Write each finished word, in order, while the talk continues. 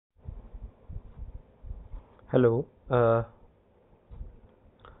Hello,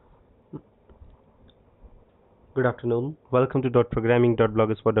 good afternoon. Welcome to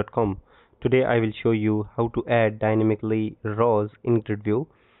 .programming.blogspot.com. Today I will show you how to add dynamically rows in GridView.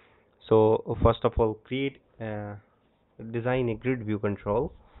 So first of all, design a GridView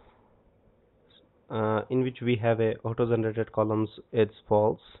control in which we have a auto-generated columns. It's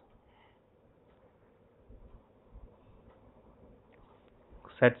false.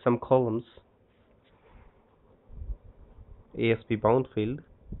 Set some columns. ASP bound field.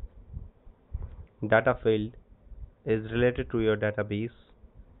 Data field is related to your database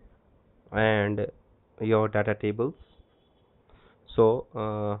and your data tables.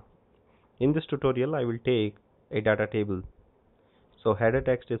 So in this tutorial I will take a data table. So header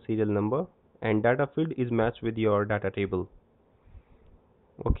text is serial number and data field is matched with your data table.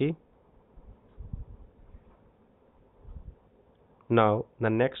 Okay. Now the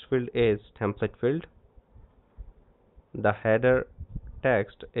next field is template field. The header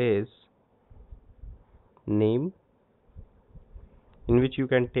text is name, in which you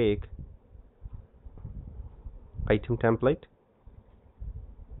can take item template,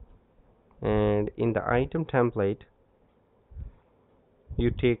 and in the item template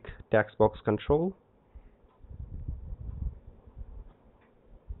you take text box control.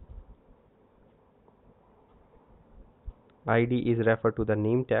 ID is referred to the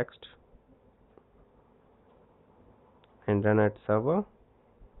name text and run at server.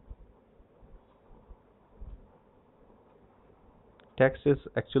 Text is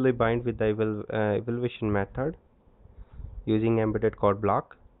actually bind with the evaluation method using embedded code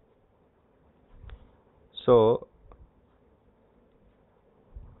block. So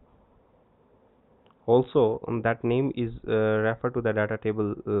also that name is referred to the data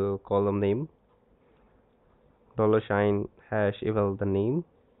table column name $#eval the name.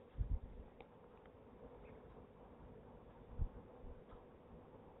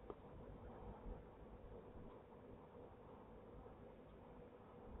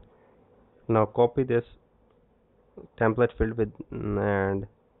 Now copy this template field with and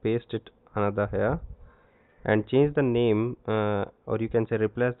paste it another here and change the name or you can say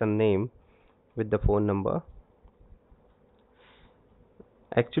replace the name with the phone number.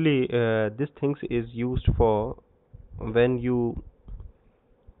 Actually this things is used for when you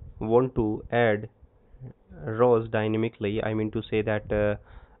want to add rows dynamically. I mean to say that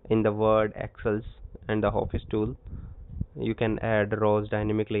in the Word, Excel and the Office tool you can add rows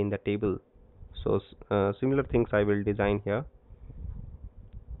dynamically in the table. So similar things I will design here.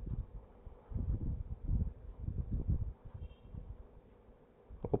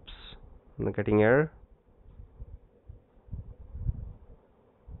 Oops, I'm getting error.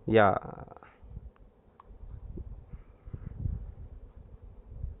 Yeah,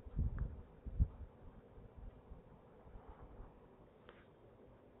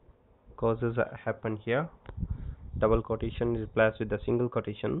 causes happen here. Double quotation is replaced with the single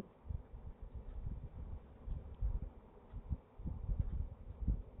quotation.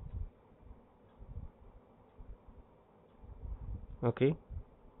 Okay,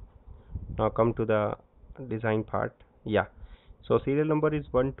 now come to the design part. Yeah, so serial number is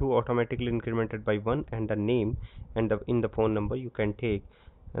 1 2 automatically incremented by 1, and the name and in the phone number you can take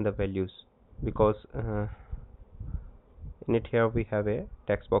and the values, because in it here we have a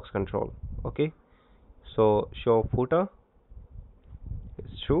text box control. Okay, so show footer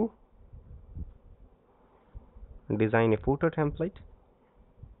is true. Design a footer template.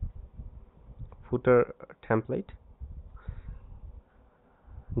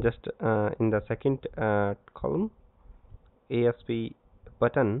 Just in the second column, ASP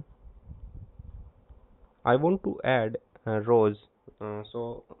button, I want to add rows.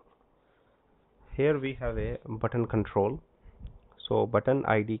 So here we have a button control. So button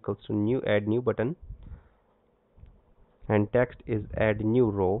ID equals to new, add new button, and text is add new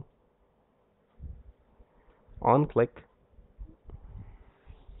row. On click,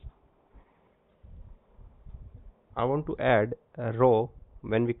 I want to add a row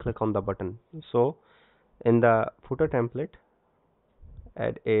when we click on the button. So in the footer template,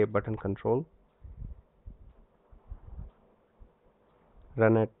 add a button control,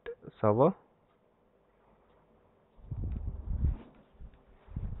 run at server.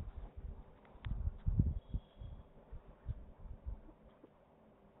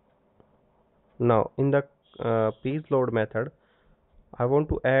 Now in the page load method, I want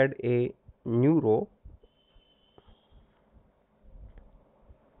to add a new row.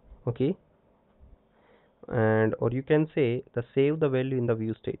 Okay, and or you can say the save the value in the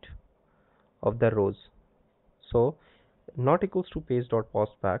view state of the rows. So not equals to page dot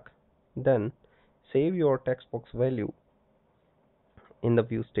post back, then save your text box value in the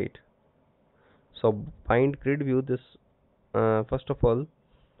view state. So bind grid view this first of all,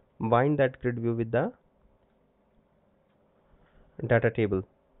 bind that grid view with the data table.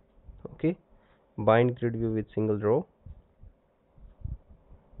 Okay, bind grid view with single row,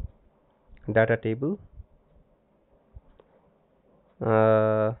 data table.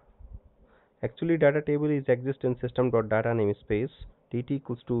 Actually data table is exist in System.Data namespace. dt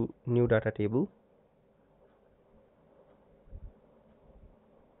equals to new data table.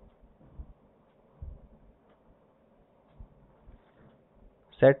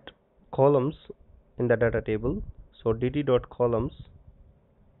 Set columns in the data table. So dt dot columns,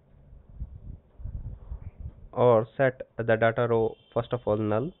 or set the data row first of all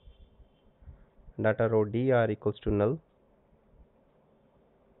null, data row dr equals to null,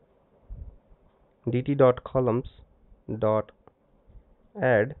 dt dot columns dot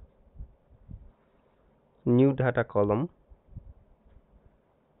add new data column.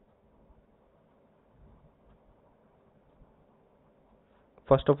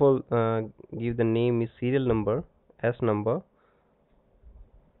 First of all, give the name is serial number, s number,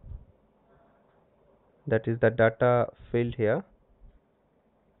 that is the data field here,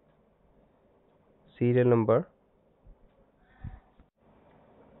 serial number.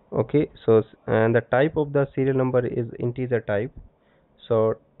 Okay, so and the type of the serial number is integer type.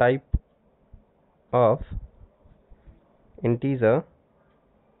 So type of integer,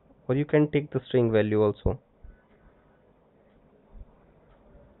 or you can take the string value also.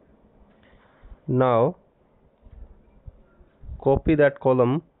 Now copy that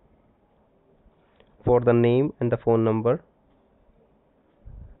column for the name and the phone number,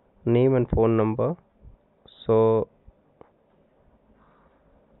 name and phone number. So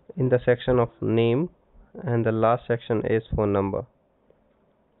in the section of name, and the last section is phone number,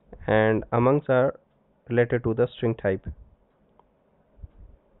 and amongst are related to the string type.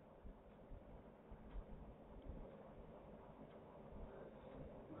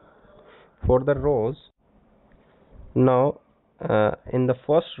 For the rows, now in the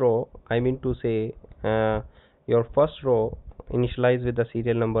first row, I mean to say your first row initialize with the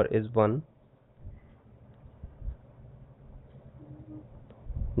serial number is 1,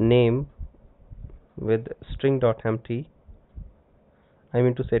 name with string dot empty, I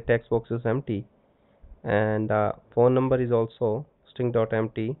mean to say text box is empty, and phone number is also string dot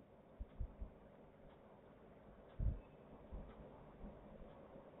empty.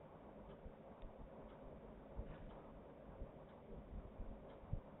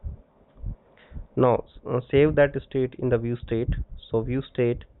 Now save that state in the view state. So view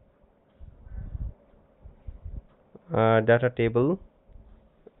state data table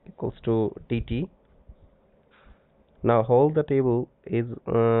equals to dt. Now all the table is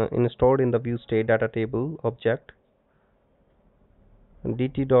stored in the view state data table object,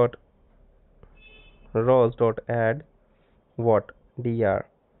 dt dot rows dot add what dr.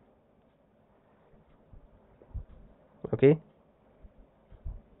 Okay,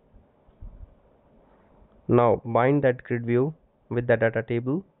 now bind that grid view with the data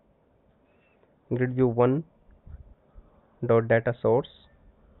table, grid view 1 dot data source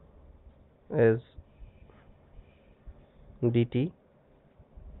is dt,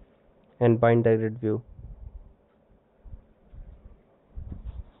 and bind the grid view.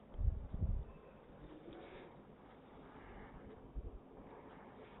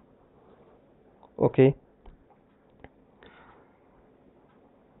 Okay,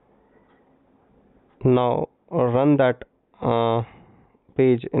 now run that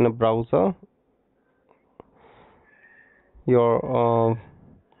page in a browser. Your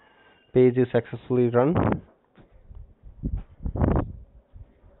page is successfully run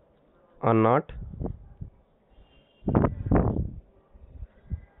or not.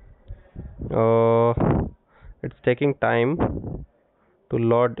 uh, it's taking time to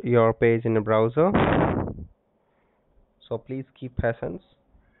load your page in a browser, so please keep patience.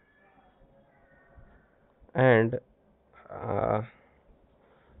 And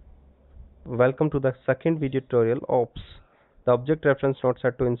welcome to the second video tutorial. Ops, the object reference not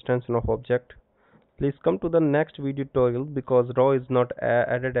set to instance of object. Please come to the next video tutorial because raw is not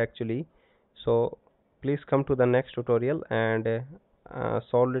added actually, so please come to the next tutorial and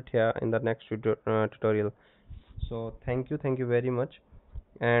solve it here in the next tutorial. So thank you very much,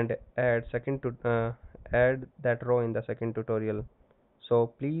 and add that row in the second tutorial. So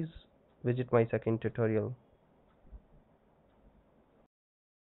please visit my second tutorial.